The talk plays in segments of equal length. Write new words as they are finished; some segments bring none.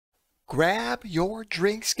Grab your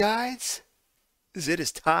drinks, guys, as it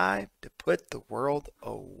is time to put the world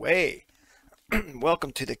away.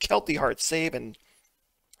 Welcome to the Kelty Heart Save, and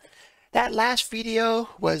that last video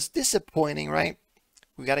was disappointing, right?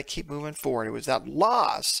 We got to keep moving forward. It was that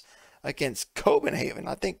loss against Copenhagen.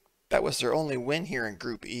 I think that was their only win here in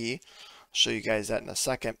Group E. I'll show you guys that in a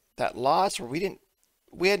second. That loss where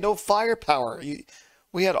we had no firepower.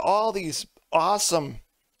 We had all these awesome,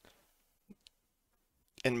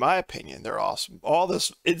 in my opinion, they're awesome. All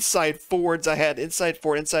this inside forwards I had, inside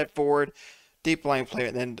forward, deep line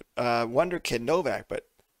player, and then Wonder Kid Novak. But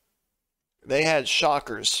they had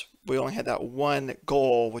shockers. We only had that one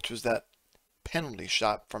goal, which was that penalty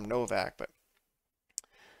shot from Novak. But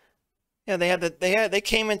yeah, they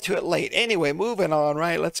came into it late. Anyway, moving on,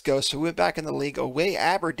 right? Let's go. So we went back in the league. Away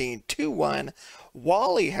Aberdeen 2-1.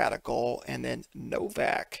 Wally had a goal, and then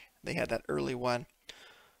Novak, they had that early one.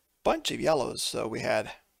 Bunch of yellows. So we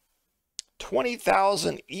had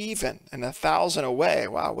 20,000 even and 1,000 away.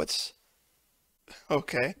 Wow, what's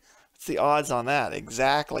okay? What's the odds on that?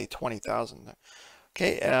 Exactly 20,000.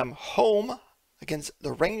 Okay, home against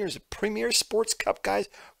the Rangers Premier Sports Cup, guys,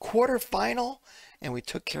 quarterfinal, and we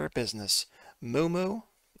took care of business. Mumu,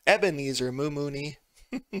 Ebenezer Mumuni,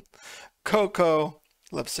 Coco,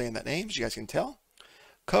 love saying that name, as you guys can tell.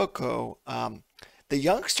 Coco, the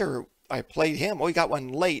youngster, I played him. Oh, he got one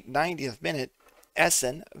late, 90th minute.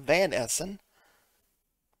 Van Essen,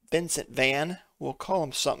 Vincent Van, we'll call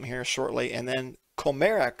him something here shortly. And then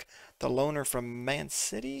Komarek, the loaner from Man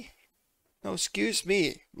City. No, excuse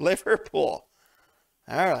me, Liverpool.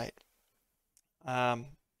 All right.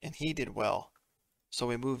 And he did well. So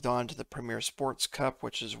we moved on to the Premier Sports Cup,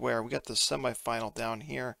 which is where we got the semifinal down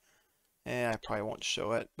here. And I probably won't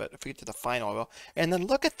show it, but if we get to the final, I will. And then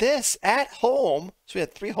look at this, at home. So we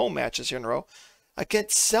had 3 home matches here in a row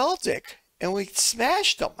against Celtic, and we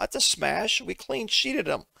smashed them. That's a smash. We clean sheeted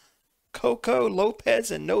them. Coco,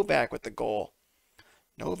 Lopez, and Novak with the goal.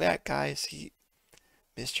 Novak, guys, he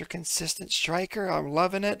Mr. Consistent Striker. I'm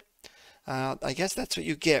loving it. I guess that's what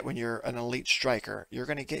you get when you're an elite striker. You're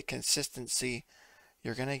going to get consistency.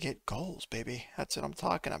 You're going to get goals, baby. That's what I'm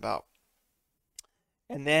talking about.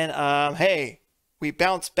 And then, hey, we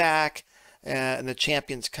bounced back in the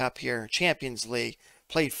Champions Cup here, Champions League.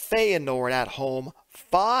 Played Feyenoord at home.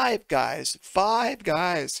 5 guys. 5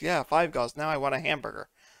 guys. Yeah, 5 guys. Now I want a hamburger.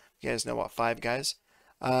 You guys know what 5 guys?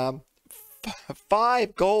 5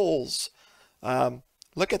 goals.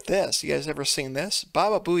 Look at this. You guys ever seen this?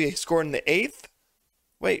 Baba Booye scored in the 8th.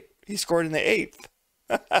 Wait, he scored in the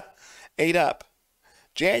 8th. 8 up.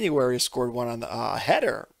 January scored one on the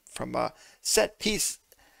header from a set piece.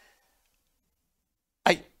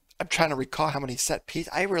 I'm trying to recall how many set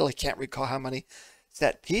pieces. I really can't recall how many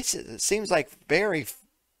set pieces. It seems like very,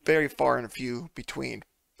 very far and few between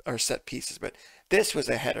our set pieces. But this was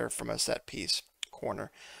a header from a set piece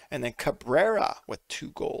corner. And then Cabrera with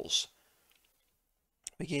 2 goals.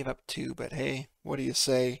 We gave up 2, but hey, what do you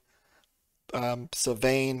say?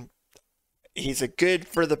 Sylvain, he's a good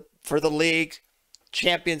for the league,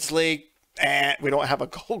 Champions League. And we don't have a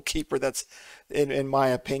goalkeeper that's, in my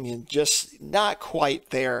opinion, just not quite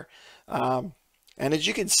there. And as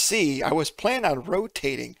you can see, I was planning on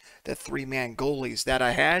rotating the 3-man goalies that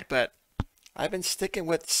I had, but I've been sticking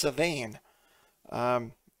with Sylvain.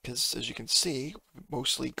 Because as you can see,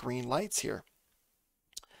 mostly green lights here.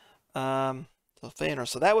 So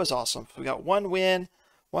that was awesome. We got 1 win,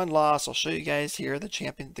 1 loss. I'll show you guys here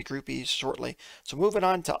the Group E shortly. So moving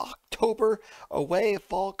on to October, away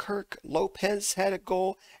Falkirk. Lopez had a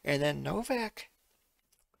goal, and then Novak.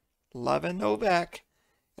 Loving Novak.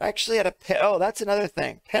 Actually had oh, that's another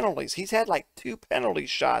thing. Penalties. He's had like 2 penalty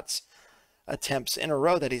shots attempts in a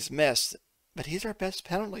row that he's missed, but he's our best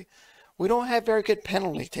penalty. We don't have very good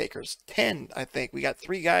penalty takers. 10, I think. We got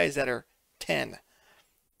 3 guys that are 10.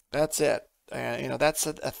 That's it. You know, that's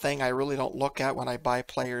a thing I really don't look at when I buy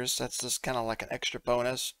players. That's just kind of like an extra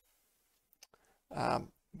bonus.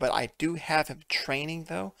 But I do have him training,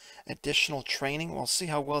 though. Additional training. We'll see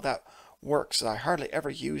how well that works. I hardly ever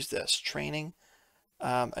use this. Training,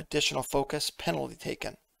 additional focus, penalty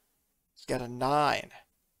taken. He's got a 9.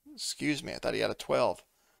 Excuse me, I thought he had a 12.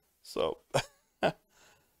 So,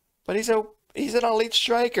 but he's an elite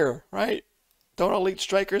striker, right? Don't elite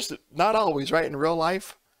strikers, not always, right, in real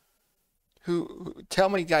life? Tell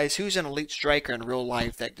me, guys, who's an elite striker in real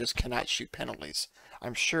life that just cannot shoot penalties?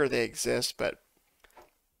 I'm sure they exist, but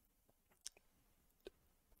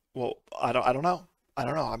well, I don't know. I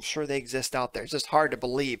don't know. I'm sure they exist out there. It's just hard to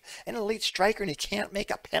believe. An elite striker and he can't make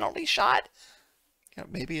a penalty shot? You know,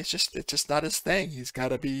 maybe it's just not his thing. He's got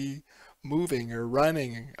to be moving or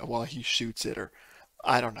running while he shoots it, or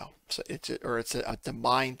I don't know. So it's a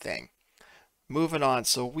mind thing. Moving on.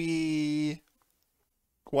 So we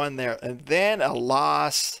won there, and then a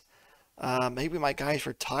loss. Maybe my guys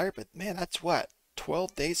retired, but man, that's what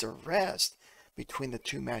 12 days of rest between the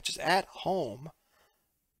two matches at home.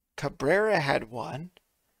 Cabrera had one.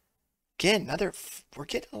 Again, we're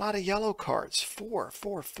getting a lot of yellow cards. 4,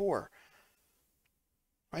 4, 4.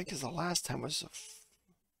 Right, because the last time was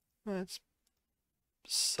it's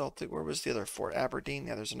Celtic. Where was the other 4? Aberdeen.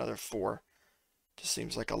 Yeah, there's another 4. Just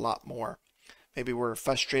seems like a lot more. Maybe we're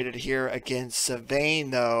frustrated here against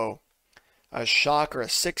Sylvain, though. A shocker, a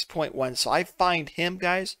 6.1. So I fined him,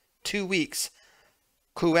 guys, 2 weeks.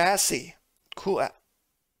 Kouassi. You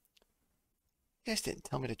guys didn't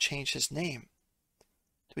tell me to change his name.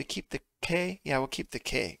 Do we keep the K? Yeah, we'll keep the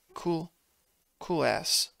K. Cool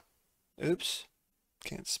ass. Oops.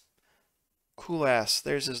 Can't. Cool ass.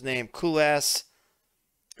 There's his name. Cool ass.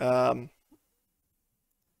 2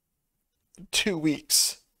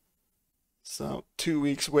 weeks. So 2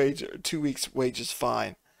 weeks wage. 2 weeks wages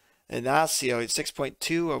fine. Ignacio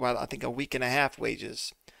 6.2. About I think a week and a half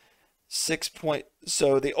wages. 6 point.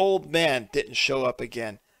 So the old man didn't show up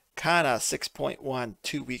again. Kana 6.1.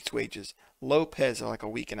 2 weeks wages. Lopez like a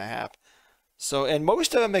week and a half. So, and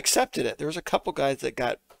most of them accepted it. There was a couple guys that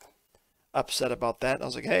got upset about that. I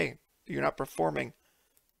was like, hey, you're not performing.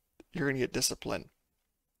 You're going to get disciplined.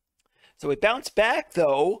 So we bounced back,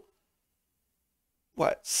 though.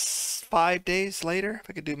 What, 5 days later, if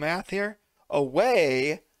I could do math here?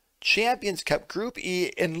 Away, Champions Cup Group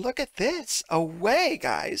E. And look at this. Away,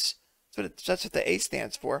 guys. That's what the A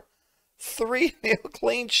stands for. 3-0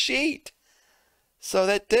 clean sheet. So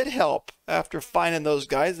that did help. After finding those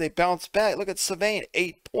guys, they bounced back. Look at Sylvain,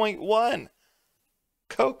 8.1.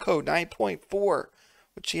 Coco, 9.4,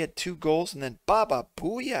 which he had 2 goals. And then Baba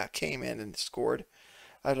Booyah came in and scored.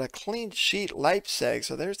 Out of a clean sheet Leipzig.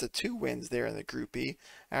 So there's the 2 wins there in the Group E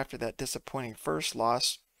after that disappointing first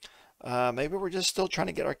loss. Maybe we're just still trying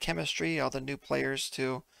to get our chemistry, all the new players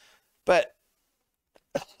too. But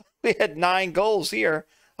we had 9 goals here.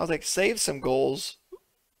 I was like, save some goals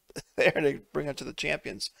there to bring it to the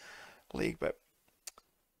Champions League. But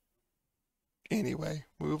anyway,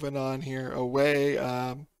 moving on here. Away,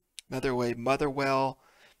 another way, Motherwell.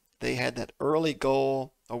 They had that early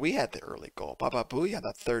goal. Oh, we had the early goal. Baba Booyah,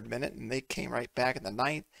 the 3rd minute, and they came right back in the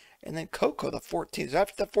 9th. And then Coco, the 14th. So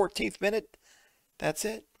after the 14th minute, that's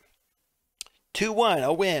it. 2-1,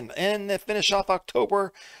 a win. And they finish off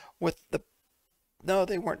October with the... No,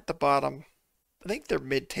 they weren't the bottom. I think they're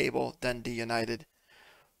mid-table, Dundee United.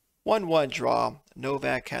 1-1 draw.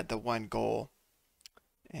 Novak had the 1 goal.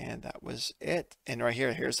 And that was it. And right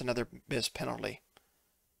here, here's another missed penalty.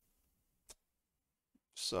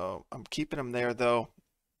 So I'm keeping them there, though.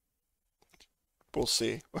 We'll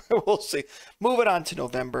see. We'll see. Moving on to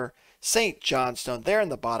November. St. Johnstone, they're in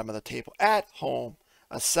the bottom of the table. At home.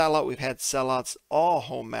 A sellout. We've had sellouts all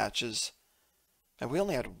home matches. And we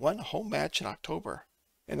only had 1 home match in October.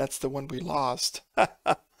 And that's the one we lost.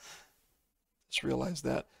 Just realized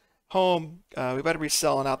that. Home. We better be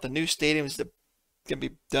selling out. The new stadium is going to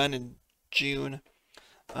be done in June.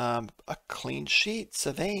 A clean sheet.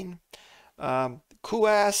 Sylvain.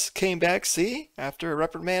 Kouas came back, see, after I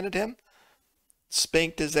reprimanded him.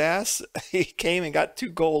 Spanked his ass. He came and got 2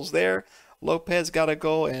 goals there. Lopez got a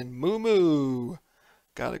goal, and Mumu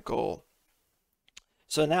got a goal.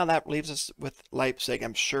 So now that leaves us with Leipzig.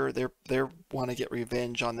 I'm sure they want to get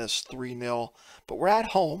revenge on this 3-0. But we're at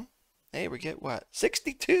home. Hey, we get what?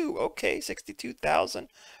 62. Okay, 62,000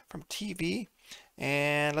 from TV.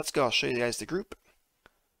 And let's go. I'll show you guys the group.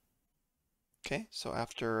 Okay, so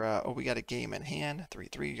after, we got a game in hand,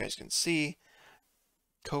 3-3, you guys can see.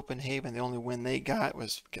 Copenhagen, the only win they got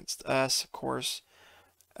was against us, of course.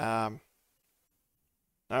 All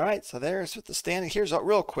right, so there's what the standing. Here's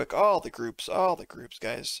real quick, all the groups,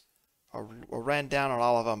 guys. I'll run down on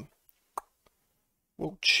all of them.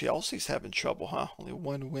 Well, Chelsea's having trouble, huh? Only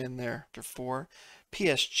 1 win there after 4.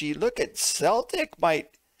 PSG, look at Celtic.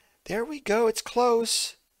 There we go, it's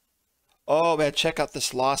close. Oh, man, check out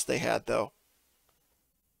this loss they had, though.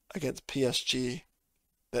 Against PSG.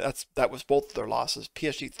 That was both their losses.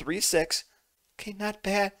 PSG 3-6. Okay, not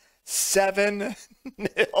bad. 7-0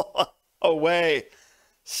 away.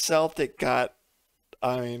 Celtic got,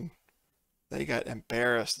 they got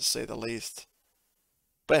embarrassed to say the least.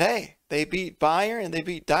 But hey, they beat Bayern and they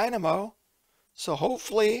beat Dynamo. So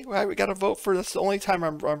hopefully, we got to vote for this. The only time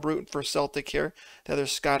I'm rooting for Celtic here. The other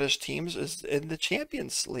Scottish teams is in the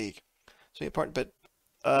Champions League. So important, but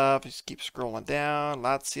just keep scrolling down.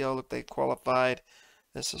 Lazio, look, they qualified.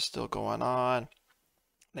 This is still going on.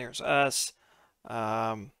 There's us.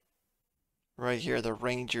 Right here, the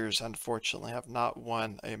Rangers, unfortunately, have not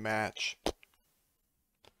won a match.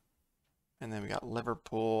 And then we got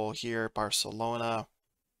Liverpool here, Barcelona,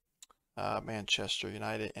 Manchester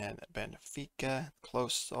United, and Benfica.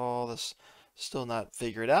 Close, all this still not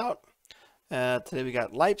figured out. Today we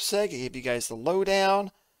got Leipzig. I gave you guys the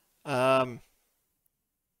lowdown. Only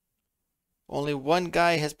one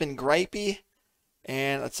guy has been gripey,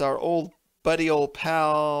 and it's our old buddy, old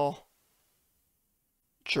pal,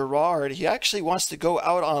 Gerard. He actually wants to go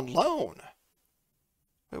out on loan.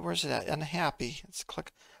 Wait, where's it at? Unhappy. Let's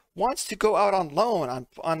click. Wants to go out on loan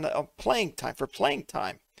on playing time, for playing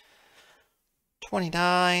time.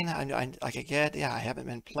 29. I could get. Yeah, I haven't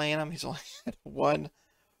been playing him. He's only had 1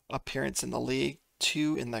 appearance in the league,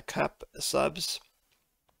 2 in the cup subs.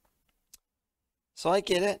 So I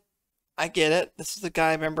get it. I get it. This is the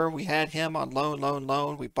guy, remember, we had him on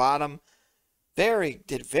loan. We bought him.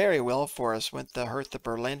 Did very well for us. Went to Hertha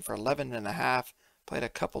Berlin for 11.5. Played a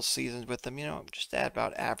couple seasons with them, you know, just at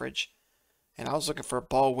about average. And I was looking for a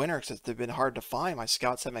ball winner because they've been hard to find. My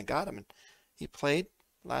scouts haven't got him. And he played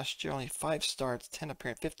last year, only 5 starts,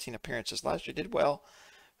 15 appearances. Last year did well.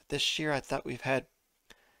 But this year I thought we've had,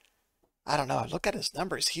 I don't know, look at his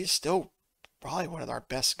numbers. He's still probably one of our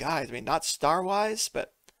best guys. I mean, not star-wise,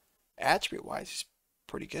 but attribute-wise, he's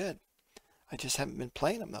pretty good. I just haven't been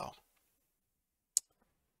playing him, though.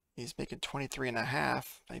 He's making 23.5.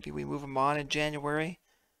 Maybe we move him on in January.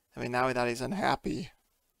 I mean, now that he's unhappy,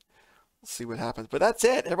 we'll see what happens. But that's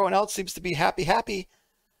it. Everyone else seems to be happy.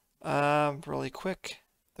 Really quick.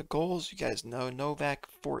 The goals, you guys know. Novak,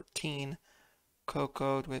 14.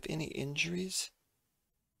 Coco, do we have any injuries?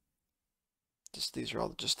 These are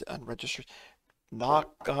all just unregistered.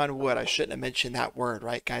 Knock on wood. I shouldn't have mentioned that word,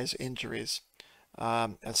 right, guys? Injuries.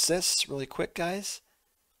 Assists, really quick, guys.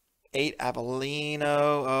 8, Avellino.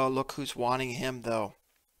 Oh, look who's wanting him, though.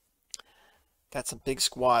 Got some big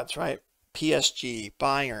squads, right? PSG,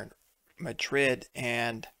 Bayern, Madrid,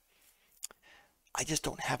 and I just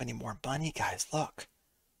don't have any more money, guys. Look,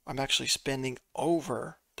 I'm actually spending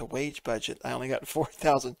over the wage budget. I only got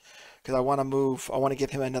 4,000 because I want to move. I want to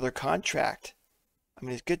give him another contract. I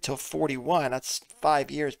mean, he's good till 41. That's 5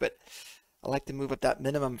 years, but I like to move up that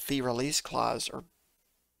minimum fee release clause. Or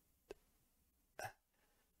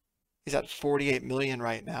he's at 48 million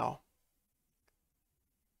right now.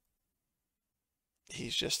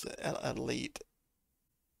 He's just elite.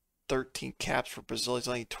 13 caps for Brazil. He's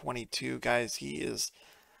only 22, guys. He's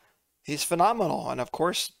phenomenal, and of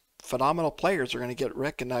course, phenomenal players are going to get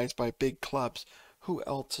recognized by big clubs. Who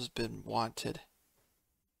else has been wanted?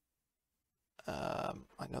 I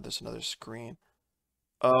know there's another screen.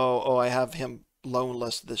 Oh, I have him loan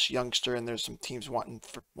list, this youngster, and there's some teams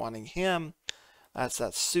wanting him.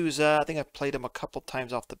 That's Souza. I think I've played him a couple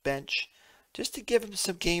times off the bench just to give him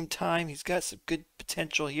some game time. He's got some good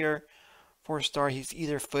potential here. 4-star. He's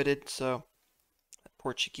either-footed, so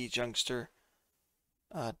Portuguese youngster.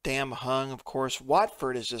 Dam Hung, of course.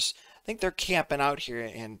 Watford is just, I think they're camping out here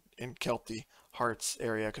in Kelty Hearts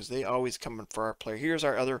area because they always come in for our player. Here's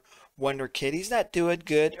our other wonder kid. He's not doing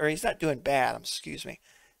good, or he's not doing bad. Excuse me.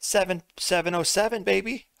 707,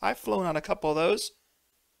 baby. I've flown on a couple of those,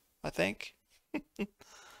 I think.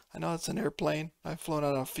 I know it's an airplane. I've flown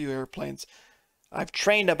on a few airplanes. I've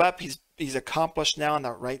trained him up. He's accomplished now on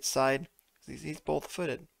the right side. He's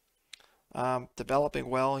both-footed. Developing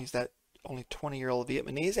well. He's that only 20-year-old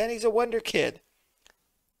Vietnamese, and he's a wonder kid.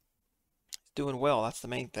 He's doing well. That's the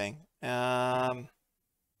main thing.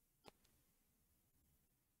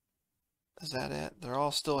 Is that it? They're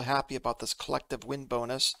all still happy about this collective win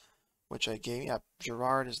bonus, which I gave. Yeah,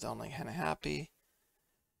 Gerard is the only kind of happy.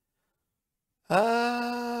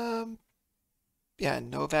 Yeah,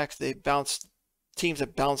 Novak, teams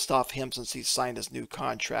have bounced off him since he signed his new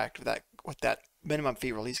contract with that minimum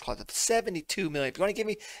fee release clause of 72 million. If you want to give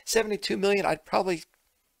me 72 million, I'd probably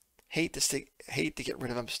hate to get rid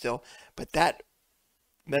of him still, but that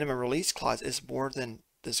minimum release clause is more than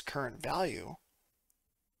this current value.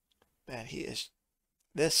 Man, he is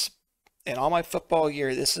this in all my football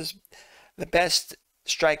year. This is the best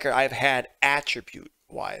striker I've had attribute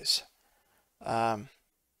wise.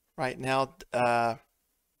 Right now, I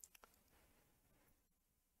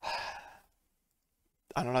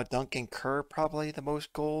don't know. Duncan Kerr probably the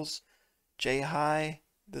most goals. Jay High.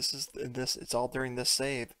 It's all during this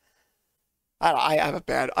save. I have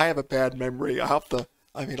a bad memory.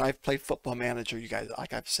 I've played Football Manager. You guys,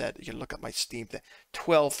 like I've said, you can look at my Steam thing.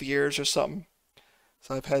 12 years or something.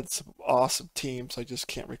 So I've had some awesome teams. I just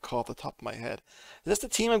can't recall off the top of my head. Is this the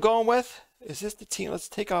team I'm going with? Is this the team? Let's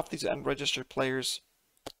take off these unregistered players.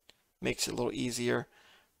 Makes it a little easier.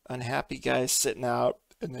 Unhappy guys sitting out.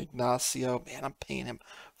 And Ignacio, man, I'm paying him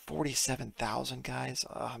 47,000, guys.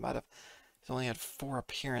 I might have. He's only had 4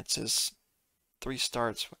 appearances, 3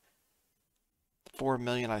 starts, 4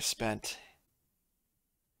 million I spent.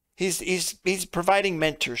 He's providing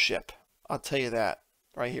mentorship. I'll tell you that.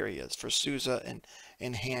 Right here he is for Souza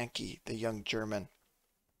and Hankey, the young German.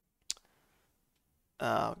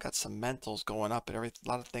 Got some mentals going up and a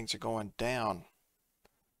lot of things are going down.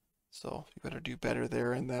 So you better do better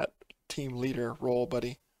there in that team leader role,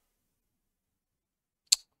 buddy.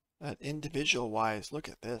 Individual wise, look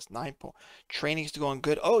at this. 9 point. Training's going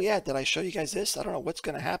good. Oh yeah, did I show you guys this? I don't know what's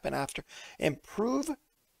going to happen after. Improve.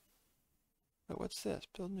 What's this?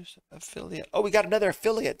 Build new affiliate. Oh, we got another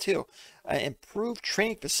affiliate too. Improve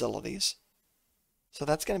training facilities. So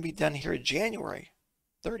that's going to be done here January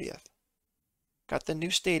 30th. Got the new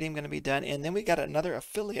stadium going to be done, and then we got another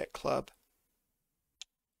affiliate club.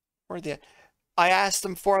 I asked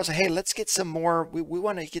them for. I was like, hey, let's get some more. We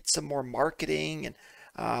want to get some more marketing, and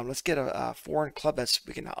let's get a foreign club that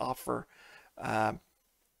we can offer.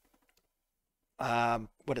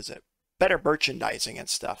 What is it? Better merchandising and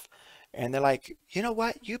stuff. And they're like, you know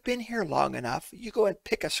what? You've been here long enough. You go and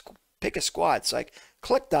pick a squad. So I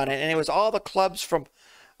clicked on it, and it was all the clubs from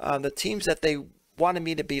the teams that they wanted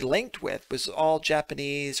me to be linked with. Was all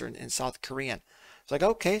Japanese or in South Korean. It's like,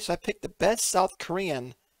 okay, so I picked the best South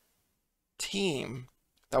Korean team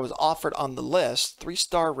that was offered on the list,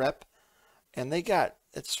 3-star rep, and they got,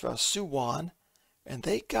 it's Suwon, and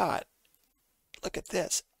they got, look at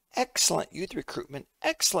this, excellent youth recruitment,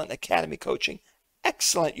 excellent academy coaching,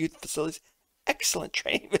 excellent youth facilities, excellent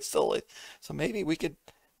training facilities. So maybe we could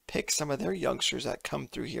pick some of their youngsters that come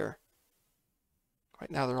through here.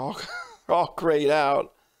 Right now they're all they're all grayed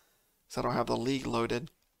out, so I don't have the league loaded.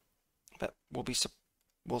 But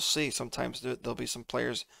we'll see. Sometimes there'll be some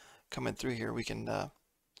players coming through here we can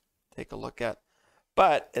take a look at.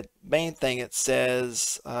 But the main thing, it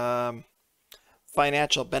says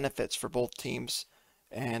financial benefits for both teams,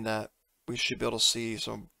 and we should be able to see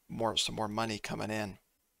some more money coming in.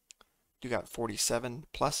 You got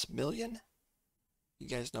 47+ million. You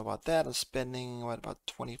guys know about that. I'm spending what, about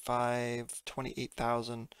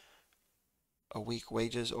 28,000 a week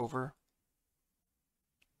wages over.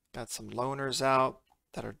 Got some loaners out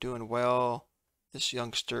that are doing well. This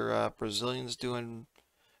youngster Brazilian's doing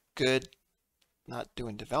good. Not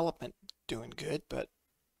doing development, doing good, but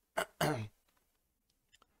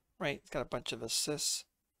right, he's got a bunch of assists.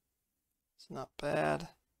 It's not bad.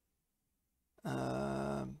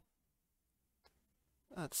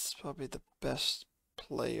 That's probably the best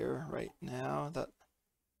player right now.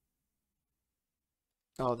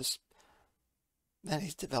 Then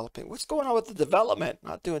he's developing. What's going on with the development?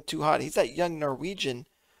 Not doing too hot. He's that young Norwegian,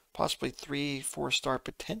 possibly 3-4-star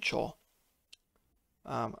potential.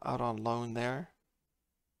 Out on loan there.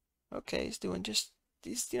 Okay, he's doing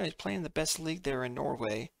he's playing the best league there in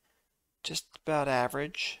Norway. Just about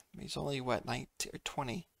average. He's only what, 19 or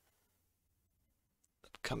 20.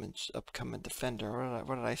 Upcoming defender.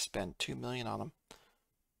 What did I spend? 2 million on him.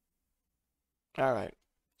 All right.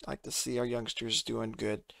 I like to see our youngsters doing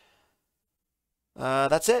good.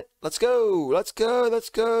 That's it. Let's go. Let's go. Let's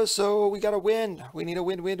go. So we got to win. We need a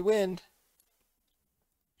win, win, win.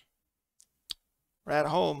 We're at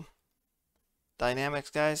home.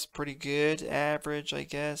 Dynamics, guys, pretty good. Average, I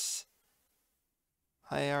guess.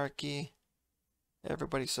 Hierarchy.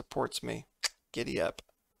 Everybody supports me. Giddy up.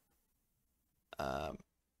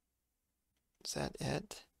 Is that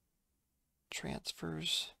it?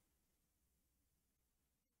 Transfers.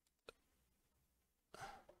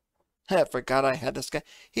 I forgot I had this guy.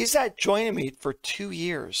 He's not joining me for 2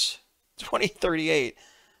 years. 2038.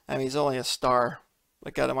 I mean, he's only a star. I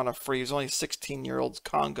got him on a free. He's only 16-year-old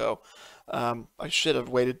Congo. I should have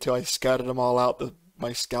waited till I scouted them all out.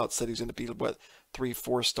 My scout said he's going to be, what,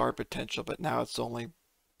 3-4-star potential, but now it's only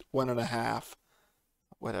 1.5.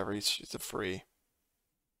 Whatever, he's a free.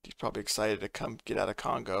 He's probably excited to come get out of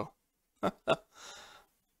Congo.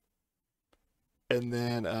 And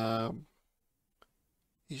then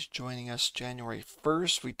he's joining us January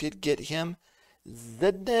 1st. We did get him.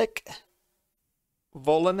 Zednik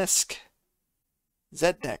Volanisk.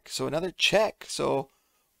 Zednik. So another Czech. So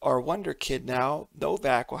our wonder kid now,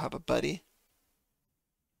 Novak, will have a buddy.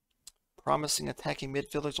 Promising attacking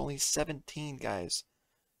midfielder. Only 17, guys.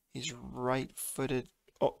 He's right-footed.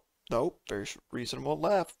 Oh, nope. There's reasonable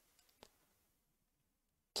left.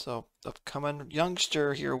 So upcoming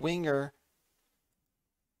youngster here, winger.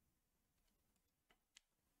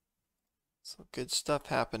 So good stuff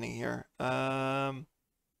happening here.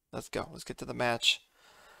 Let's go. Let's get to the match.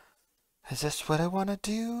 Is this what I want to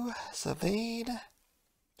do? Savane.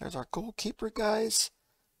 There's our goalkeeper, guys.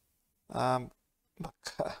 Um,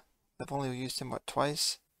 I've only used him, what,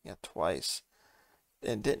 twice? Yeah, twice.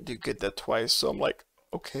 And didn't do good that twice, so I'm like,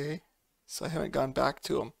 okay. So I haven't gone back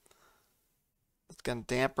to him. It's going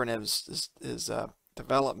to dampen his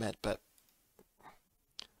development, but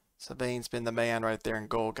Sylvain's been the man right there in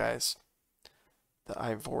goal, guys. The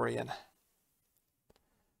Ivorian.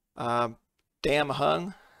 Damn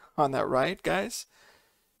hung on that right, guys.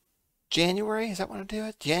 January, is that what I do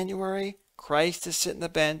it? January. Christ is sitting the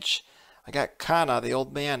bench. I got Kana, the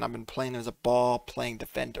old man. I've been playing as a ball-playing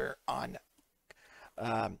defender on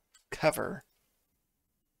cover.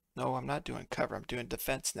 No, I'm not doing cover. I'm doing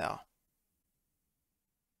defense now.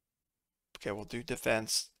 Okay, we'll do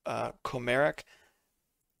defense. Comeric.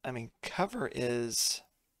 I mean, cover is...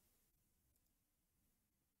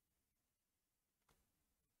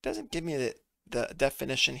 doesn't give me the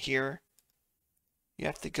definition here. You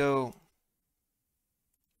have to go...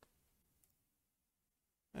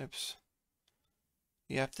 oops.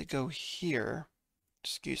 You have to go here.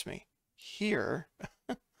 Excuse me. Here.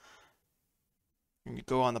 And you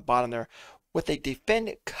go on the bottom there. With a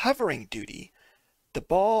defend covering duty, the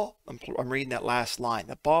ball, I'm reading that last line,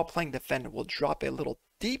 the ball playing defender will drop a little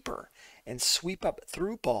deeper and sweep up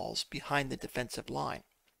through balls behind the defensive line.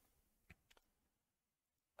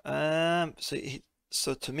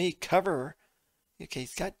 So to me, cover, okay,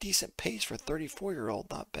 he's got decent pace for a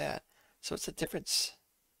 34-year-old, not bad. So it's a difference.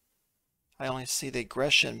 I only see the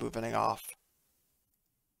aggression moving off.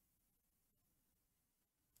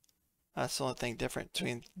 That's the only thing different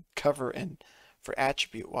between cover and for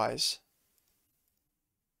attribute-wise.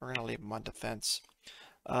 We're going to leave him on defense.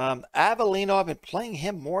 Avellino, I've been playing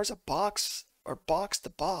him more as a box or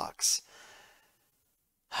box-to-box.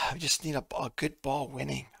 I just need a good ball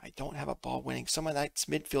winning. I don't have a ball winning. Someone that's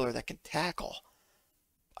midfielder that can tackle.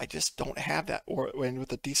 I just don't have that. Or when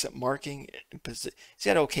with a decent marking, he's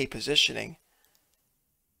got okay positioning,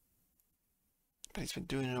 but he's been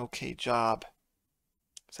doing an okay job.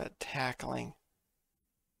 Is that tackling?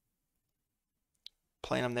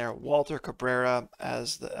 Playing him there. Walter Cabrera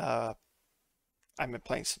as the. I've been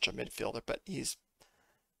playing central midfielder, but he's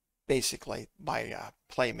basically my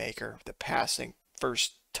playmaker. The passing,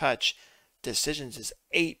 first touch, decisions is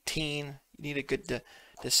 18. You need a good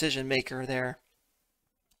decision maker there.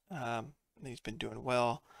 He's been doing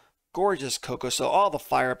well. Gorgeous Coco. So all the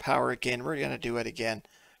firepower again. We're gonna do it again.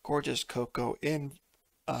 Gorgeous Coco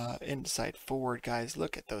inside forward, guys.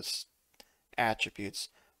 Look at those attributes.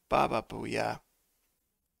 Baba Booyah.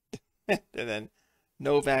 And then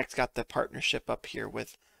Novak's got the partnership up here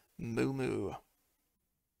with Moo Moo.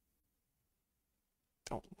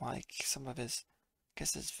 Don't like some of his, I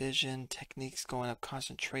guess his vision, techniques going up,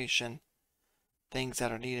 concentration, things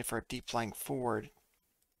that are needed for a deep flying forward.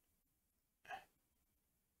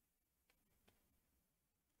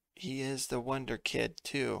 He is the wonder kid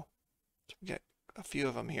too. So we got a few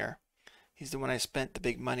of them here. He's the one I spent the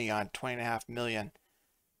big money on, 20.5 million.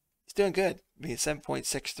 He's doing good. I mean,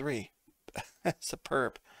 7.63.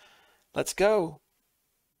 Superb. Let's go.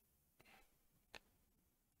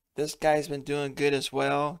 This guy's been doing good as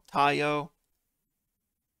well. Tayo.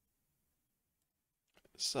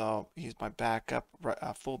 So he's my backup,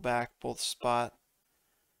 fullback, both spot.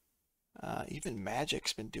 Even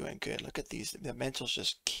Magic's been doing good. Look at these. The mentals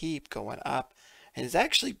just keep going up. And it's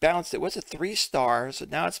actually bounced. It was a 3-star, so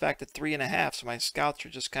now it's back to 3.5. So my scouts are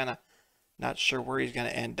just kind of not sure where he's going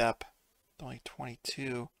to end up. Only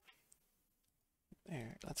 22.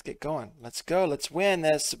 There, let's get going. Let's go. Let's win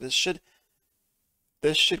this. This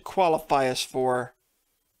should qualify us for.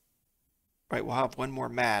 Right, we'll have one more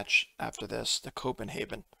match after this, the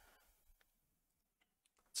Copenhagen.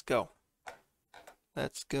 Let's go.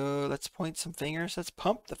 Let's go. Let's point some fingers. Let's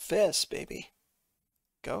pump the fist, baby.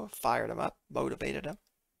 Go. Fired him up. Motivated him.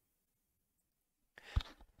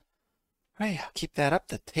 All right, I'll keep that up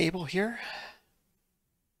the table here.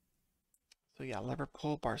 So yeah,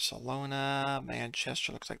 Liverpool, Barcelona,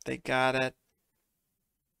 Manchester, looks like they got it.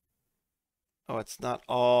 Oh, it's not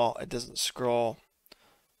all, it doesn't scroll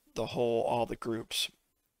the whole, all the groups.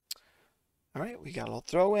 All right, we got a little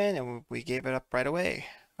throw in and we gave it up right away.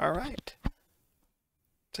 All right.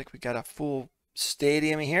 Looks like we got a full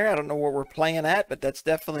stadium here. I don't know where we're playing at, but that's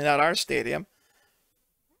definitely not our stadium.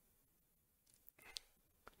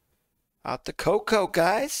 Out the Coco,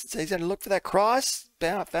 guys. So he's going to look for that cross.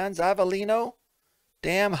 Fans Avellino.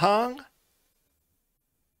 Damn hung.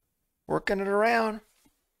 Working it around.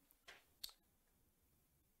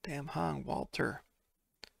 Damn hung. Walter.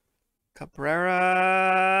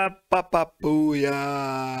 Cabrera.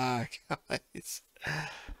 Booyah. Guys.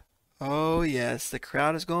 Oh, yes. The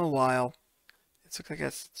crowd is going wild. It looks like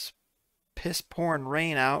it's piss pouring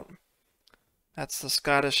rain out. That's the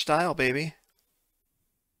Scottish style, baby.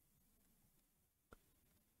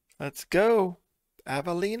 Let's go.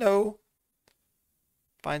 Avellino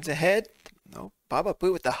finds a head. No, Baba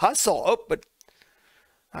Boo with the hustle. Oh, but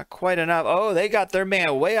not quite enough. Oh, they got their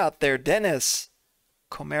man way out there. Dennis.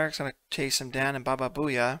 Komarik's going to chase him down, and Baba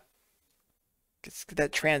Booyah gets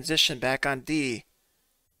that transition back on D.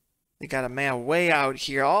 They got a man way out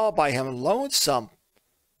here all by him, lonesome.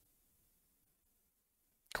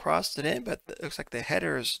 Crossed it in, but it looks like the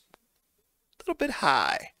header is a little bit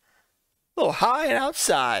high. A little high and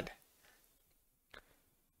outside.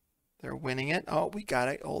 They're winning it. Oh, we got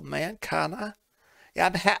it, old man. Kana.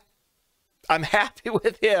 Yeah, I'm happy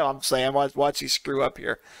with him. I'm saying, watch you screw up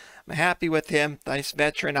here. I'm happy with him. Nice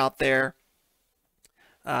veteran out there.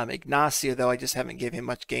 Ignacio, though, I just haven't given him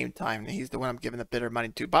much game time. He's the one I'm giving the bitter money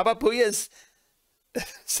to. Baba Booyah's.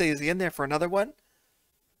 Say, is he in there for another one?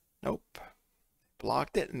 Nope.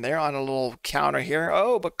 Blocked it, and they're on a little counter here.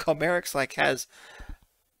 Oh, but Komarik's like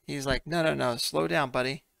he's like, no, slow down,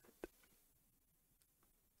 buddy.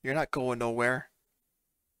 You're not going nowhere.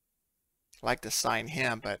 I'd like to sign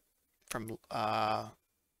him, but from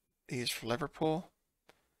he's for Liverpool.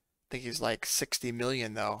 I think he's like 60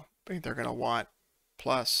 million though. I think they're gonna want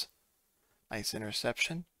plus. Nice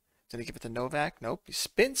interception. Did he give it to Novak? Nope. He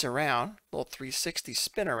spins around. Little 360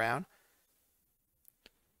 spin around.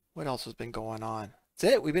 What else has been going on?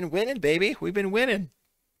 That's it. We've been winning, baby. We've been winning.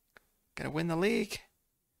 Gotta win the league.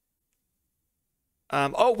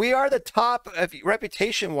 Oh, we are the top,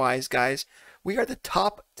 reputation-wise, guys. We are the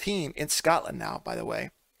top team in Scotland now, by the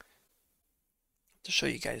way. To show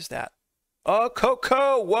you guys that. Oh,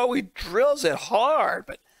 Coco. Whoa, he drills it hard.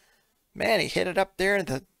 But, man, he hit it up there in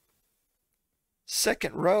the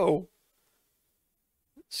second row.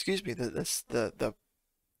 Excuse me, the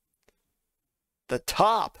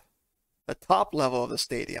top level of the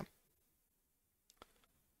stadium.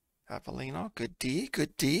 Avellino, good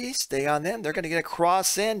D. Stay on them. They're going to get a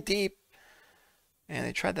cross in deep. And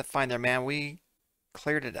they tried to find their man. We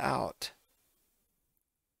cleared it out.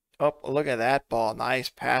 Oh, look at that ball. Nice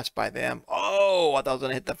pass by them. Oh, I thought I was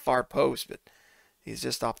going to hit the far post, but he's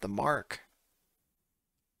just off the mark.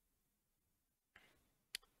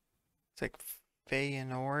 It's like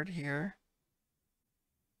Feyenoord here.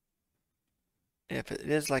 If it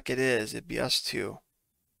is like it is, it'd be us two.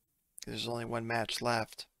 There's only one match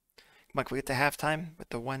left. Come on, can we get to halftime with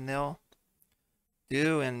the 1-0?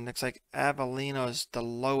 And looks like Avellino's the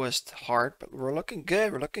lowest heart, but we're looking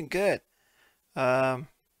good. We're looking good.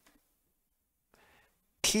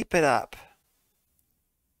 Keep it up.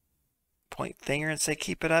 Point finger and say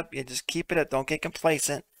keep it up. Yeah, just keep it up. Don't get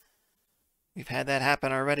complacent. We've had that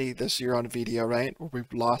happen already this year on video, right? Where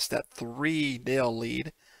we've lost that 3-0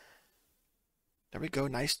 lead. There we go.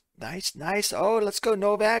 Nice. Oh, let's go,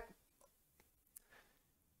 Novak.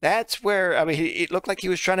 That's where, I mean, it looked like he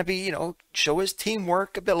was trying to be, you know, show his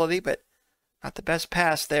teamwork ability, but not the best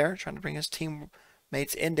pass there. Trying to bring his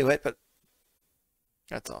teammates into it, but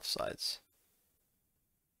that's offsides.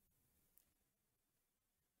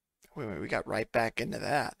 Wait, we got right back into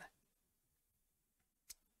that.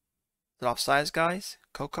 Is it offsides, guys?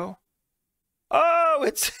 Coco? Oh,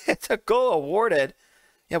 it's a goal awarded.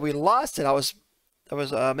 Yeah, we lost it. I was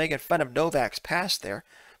making fun of Novak's pass there.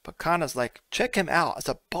 But Kana's like, check him out. It's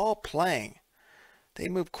a ball playing. They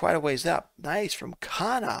moved quite a ways up. Nice from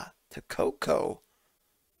Kana to Coco.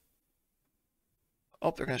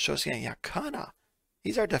 Oh, they're going to show us again. Yeah, Kana.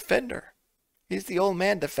 He's our defender. He's the old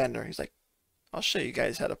man defender. He's like, I'll show you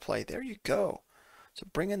guys how to play. There you go. So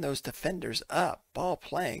bringing those defenders up. Ball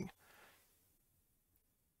playing.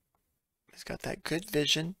 He's got that good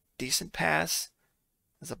vision. Decent pass.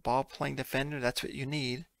 As a ball playing defender, that's what you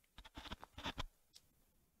need.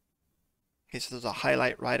 Okay, so there's a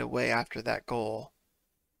highlight right away after that goal.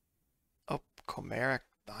 Oh, Komarik.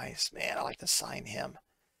 Nice, man. I like to sign him.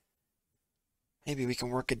 Maybe we can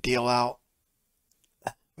work a deal out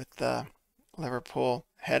with the Liverpool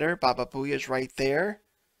header. Baba Booyah's right there.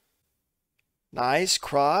 Nice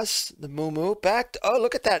cross. The Moo back. Oh,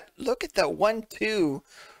 look at that. Look at that 1-2.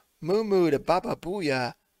 Moo to Baba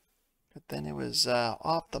Booyah. But then it was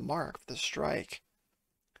off the mark for the strike.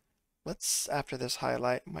 Let's, after this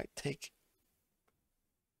highlight, might take...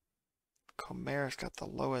 Komarik's got the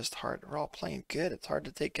lowest heart. We're all playing good. It's hard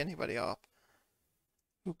to take anybody off.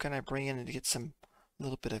 Who can I bring in to get some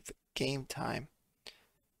little bit of game time?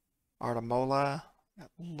 Artemola,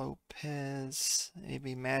 Lopez,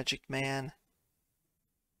 maybe Magic Man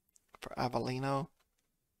for Avellino.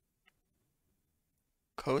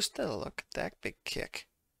 Costa, look at that big kick.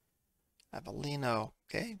 Avellino,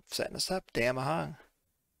 okay, setting us up. Damahang.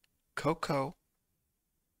 Coco.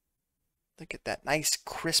 Look at that. Nice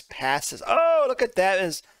crisp passes. Oh, look at that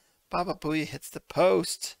as Baba Booey hits the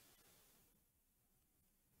post.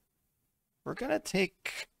 We're going to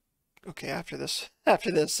take, okay, after this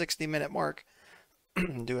 60-minute mark,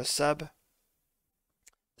 do a sub.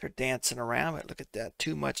 They're dancing around, but look at that.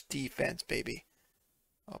 Too much defense, baby.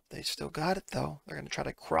 Oh, they still got it, though. They're going to try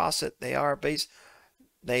to cross it. They are base.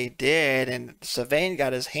 They did, and Sylvain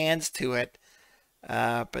got his hands to it.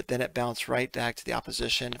 But then it bounced right back to the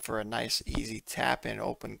opposition for a nice, easy tap in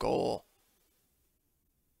open goal.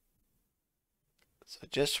 So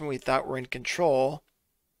just when we thought we're in control,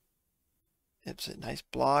 it's a nice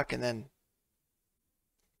block, and then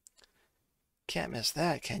can't miss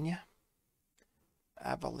that, can you?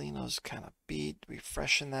 Avellino's kind of beat. Do we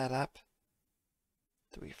freshen that up?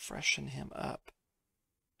 Do we freshen him up?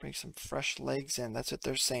 Bring some fresh legs in. That's what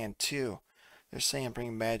they're saying too. They're saying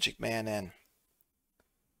bring Magic Man in.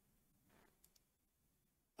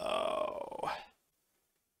 Oh.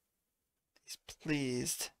 He's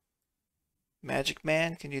pleased. Magic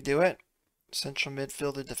Man, can you do it? Central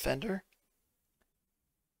midfielder defender.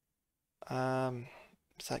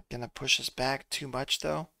 Is that gonna push us back too much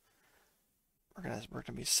though? We're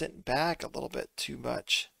gonna be sitting back a little bit too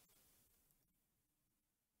much.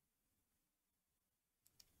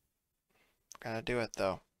 Gotta do it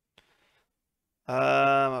though.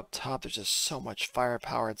 Up top, there's just so much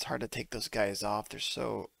firepower. It's hard to take those guys off. They're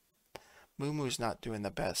so. Moomoo's not doing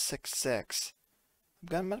the best. 6'6". I'm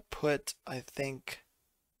gonna put, I think,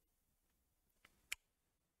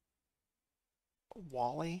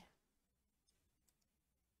 Wally.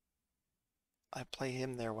 I play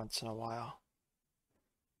him there once in a while.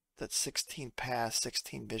 That 16 pass,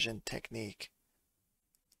 16 vision technique.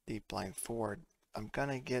 Deep line forward. I'm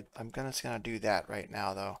gonna do that right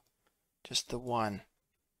now though. Just the one.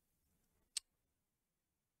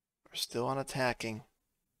 We're still on attacking.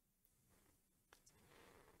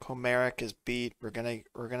 Comeric is beat. We're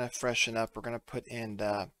gonna freshen up. We're gonna put in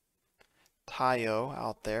Tayo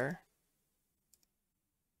out there.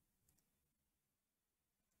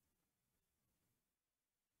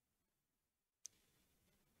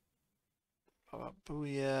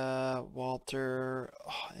 Booyah, Walter,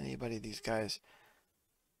 anybody of these guys.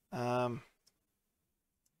 Gonna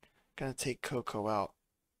take Coco out.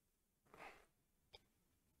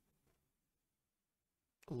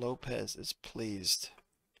 Lopez is pleased.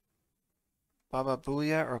 Baba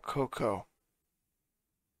Booyah or Coco?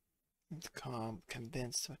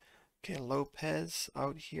 Convinced. Okay, Lopez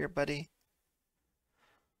out here, buddy.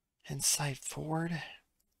 Inside forward.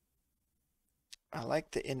 I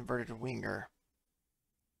like the inverted winger.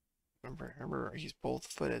 Remember, he's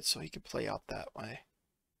both-footed, so he can play out that way.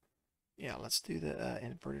 Yeah, let's do the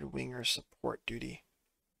inverted winger support duty.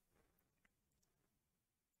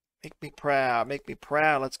 Make me proud. Make me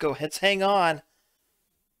proud. Let's go. Let's hang on.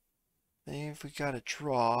 If we got a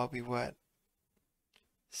draw, it'll be what?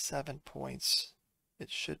 7 points. It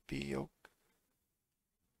should be.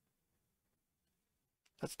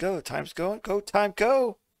 Let's go. Time's going. Go, time,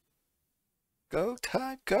 go. Go,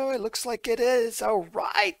 time, go. It looks like it is. All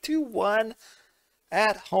right. 2-1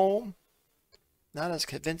 at home. Not as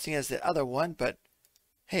convincing as the other one, but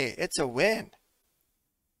hey, it's a win.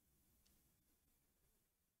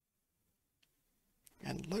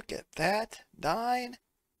 And look at that. 9.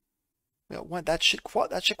 We got one. That should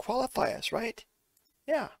qualify us, right?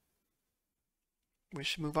 Yeah. We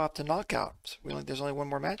should move up to knockout. There's only one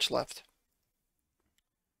more match left.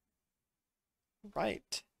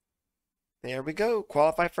 Right. There we go.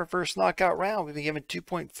 Qualify for first knockout round. We've been given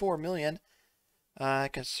 2.4 million.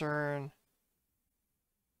 Concern.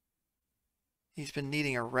 He's been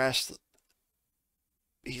needing a rest.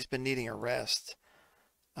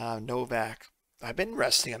 Novak. I've been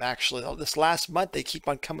resting him actually. This last month they keep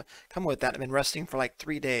on coming with that. I've been resting for like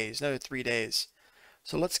 3 days. Another 3 days.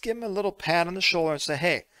 So let's give him a little pat on the shoulder and say,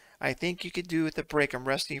 hey, I think you could do with a break. I'm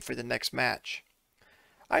resting you for the next match.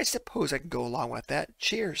 I suppose I can go along with that.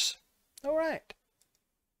 Cheers. All right.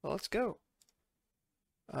 Well, let's go.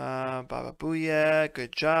 Baba Booyah.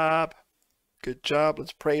 Good job. Good job.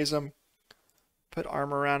 Let's praise him. Put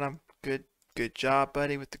armor around him. Good job,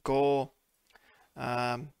 buddy, with the goal.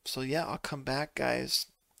 So yeah, I'll come back, guys.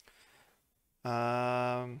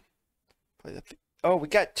 Oh, we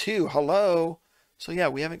got 2. Hello. So yeah,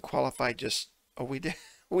 we haven't qualified just. Oh, we did.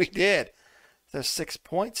 We did. There's 6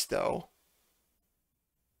 points though.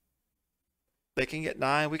 They can get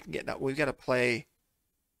 9. We can get 9. We've got to play.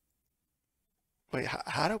 Wait,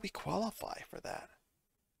 how do we qualify for that?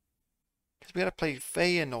 Because we got to play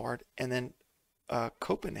Feyenoord and then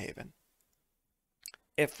Copenhagen.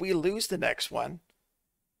 If we lose the next one,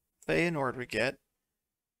 Feyenoord we get.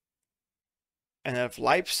 And if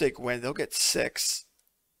Leipzig win, they'll get 6.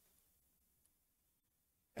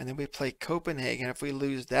 And then we play Copenhagen. If we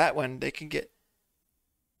lose that one, they can get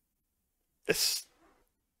this.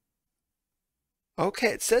 Okay,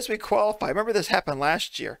 it says we qualify. Remember this happened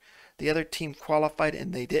last year. The other team qualified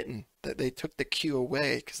and they didn't. That they took the Q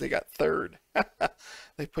away because they got 3rd.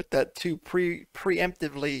 They put that too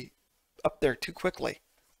preemptively up there too quickly.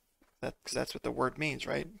 That's what the word means,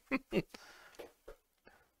 right?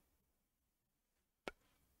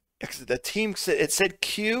 The team said it said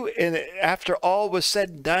Q, and after all was said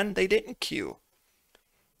and done, they didn't Q.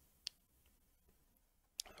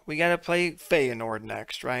 We got to play Feyenoord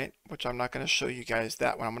next, right? Which I'm not going to show you guys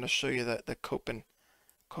that one. I'm going to show you the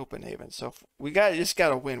Copenhagen. So we just got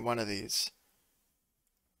to win one of these.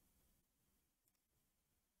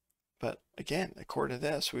 But again, according to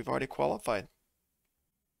this, we've already qualified.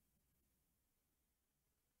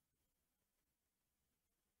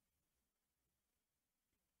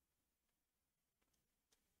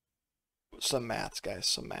 Some maths, guys,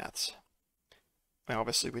 some maths. And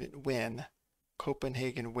obviously, we didn't win.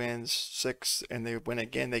 Copenhagen wins 6, and they win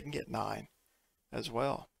again, they can get 9 as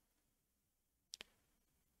well.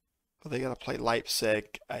 But they got to play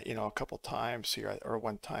Leipzig, a couple times here, or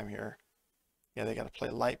one time here. Yeah, they got to play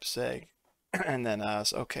Leipzig, and then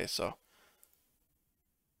us. Okay, so.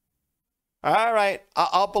 All right,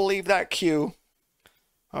 I'll believe that Q.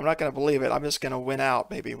 I'm not going to believe it. I'm just going to win out,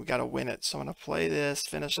 baby. We got to win it. So I'm going to play this,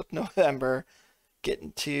 finish up November,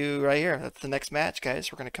 getting to right here. That's the next match,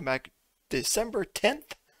 guys. We're going to come back December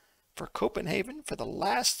 10th for Copenhagen for the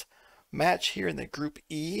last match here in the Group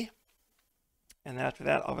E. And after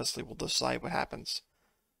that, obviously, we'll decide what happens.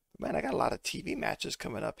 Man, I got a lot of TV matches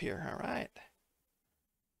coming up here. All right.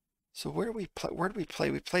 So where do we play? Where do we play?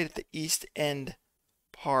 We played at the East End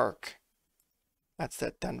Park. That's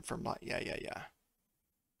that Denver. Yeah.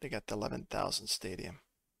 They got the 11,000 stadium.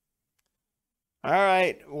 All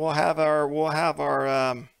right, we'll have our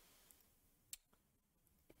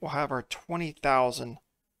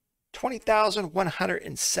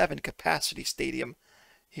 20,107 capacity stadium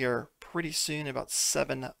here pretty soon, about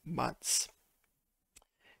 7 months.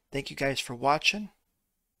 Thank you guys for watching.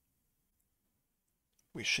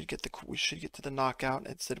 We should get to the knockout.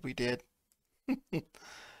 It said we did.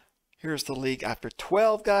 Here's the league after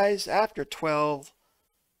 12, guys. After 12.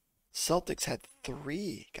 Celtics had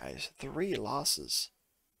 3, guys. 3 losses.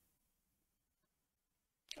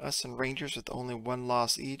 Us and Rangers with only 1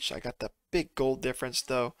 loss each. I got the big goal difference,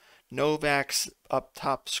 though. Novak's up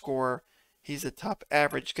top scorer. He's the top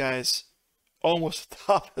average, guys. Almost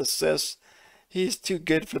top assists. He's too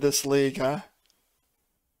good for this league, huh?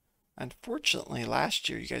 Unfortunately, last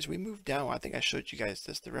year, you guys, we moved down. I think I showed you guys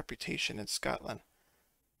this, the reputation in Scotland.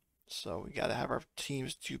 So we got to have our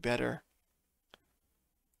teams do better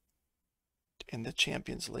in the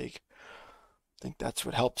Champions League. I think that's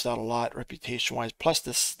what helps out a lot reputation-wise. Plus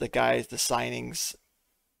the guys, the signings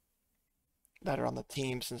that are on the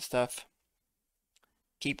teams and stuff.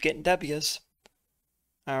 Keep getting W's.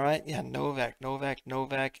 All right, yeah, Novak,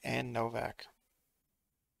 and Novak.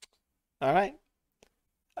 All right.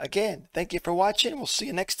 Again, thank you for watching. We'll see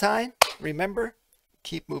you next time. Remember,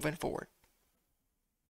 keep moving forward.